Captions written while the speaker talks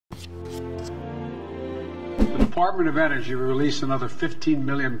The Department of Energy will release another 15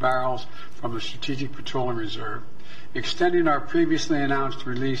 million barrels from the Strategic Petroleum Reserve, extending our previously announced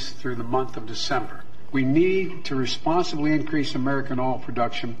release through the month of December. We need to responsibly increase American oil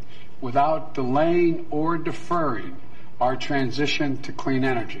production without delaying or deferring our transition to clean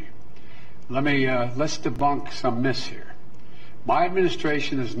energy. Let's debunk some myths here. My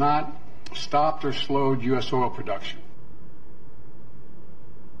administration has not stopped or slowed U.S. oil production.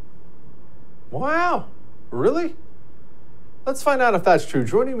 Wow, really? Let's find out if that's true.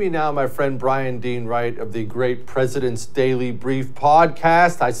 Joining me now, my friend Bryan Dean Wright of the Great President's Daily Brief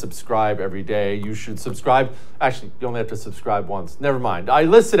podcast. I subscribe every day. You should subscribe. Actually, you only have to subscribe once. Never mind. I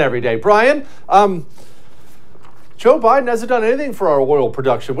listen every day. Bryan, Joe Biden hasn't done anything for our oil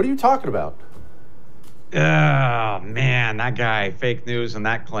production. What are you talking about? Oh, man, that guy, fake news on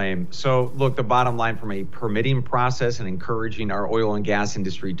that claim. So, look, the bottom line from a permitting process and encouraging our oil and gas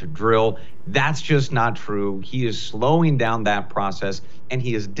industry to drill, that's just not true. He is slowing down that process, and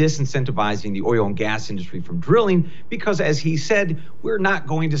he is disincentivizing the oil and gas industry from drilling because, as he said, we're not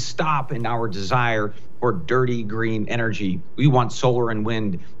going to stop in our desire for dirty green energy. We want solar and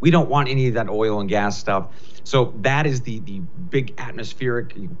wind. We don't want any of that oil and gas stuff. So that is the big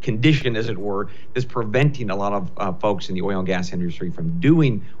atmospheric condition, as it were, that's preventing a lot of folks in the oil and gas industry from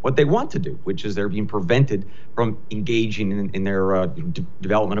doing what they want to do, which is they're being prevented from engaging in their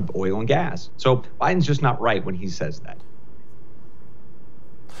development of oil and gas. So Biden's just not right when he says that.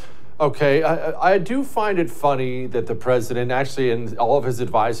 Okay, I do find it funny that the president, actually, and all of his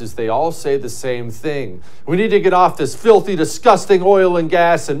advisors, they all say the same thing. We need to get off this filthy, disgusting oil and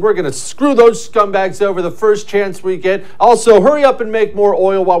gas, and we're going to screw those scumbags over the first chance we get. Also, hurry up and make more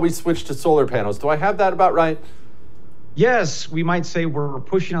oil while we switch to solar panels. Do I have that about right? Yes, we might say we're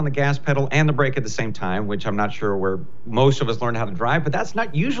pushing on the gas pedal and the brake at the same time, which I'm not sure where most of us learned how to drive, but that's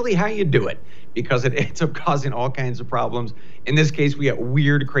not usually how you do it because it ends up causing all kinds of problems. In this case, we got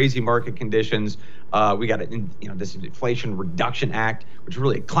weird, crazy market conditions. We got this Inflation Reduction Act, which is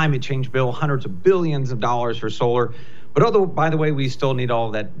really a climate change bill, hundreds of billions of dollars for solar. But by the way, we still need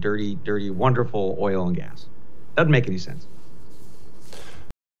all that dirty, dirty, wonderful oil and gas. Doesn't make any sense.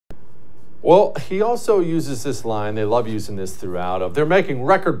 Well, he also uses this line, they love using this throughout, of they're making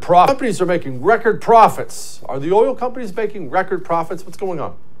record profits. Companies are making record profits. Are the oil companies making record profits? What's going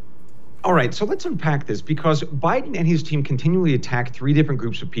on? All right, so let's unpack this because Biden and his team continually attack three different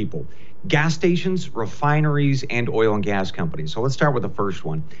groups of people: gas stations, refineries, and oil and gas companies. So let's start with the first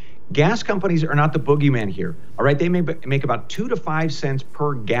one. Gas companies are not the boogeyman here. All right, they may make about 2 to 5 cents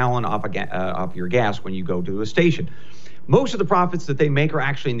per gallon off your gas when you go to a station. Most of the profits that they make are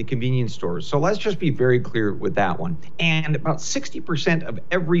actually in the convenience stores. So let's just be very clear with that one. And about 60% of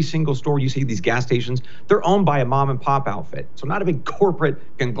every single store you see, these gas stations, they're owned by a mom and pop outfit. So not a big corporate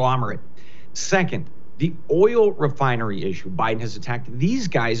conglomerate. Second, the oil refinery issue. Biden has attacked these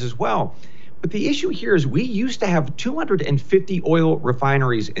guys as well. But the issue here is we used to have 250 oil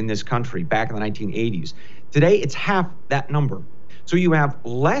refineries in this country back in the 1980s. Today, it's half that number. So you have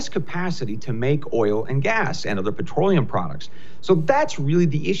less capacity to make oil and gas and other petroleum products. So that's really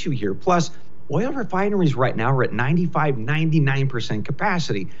the issue here. Plus, oil refineries right now are at 95, 99%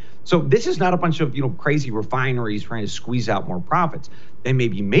 capacity. So this is not a bunch of crazy refineries trying to squeeze out more profits. They may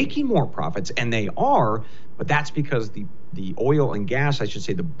be making more profits, and they are, but that's because the oil and gas, I should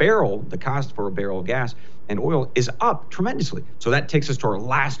say, the cost for a barrel of gas and oil is up tremendously. So that takes us to our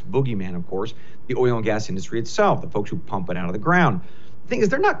last boogeyman, of course, the oil and gas industry itself, the folks who pump it out of the ground. The thing is,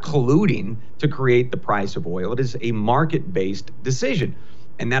 they're not colluding to create the price of oil. It is a market-based decision.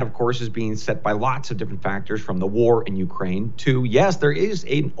 And that, of course, is being set by lots of different factors, from the war in Ukraine to, yes, there is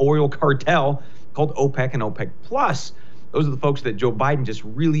an oil cartel called OPEC and OPEC Plus. Those are the folks that Joe Biden just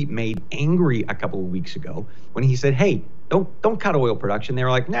really made angry a couple of weeks ago when he said, hey, don't cut oil production. They were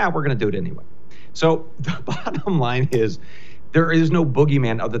like, nah, we're going to do it anyway. So the bottom line is there is no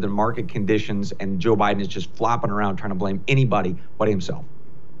boogeyman other than market conditions, and Joe Biden is just flopping around trying to blame anybody but himself.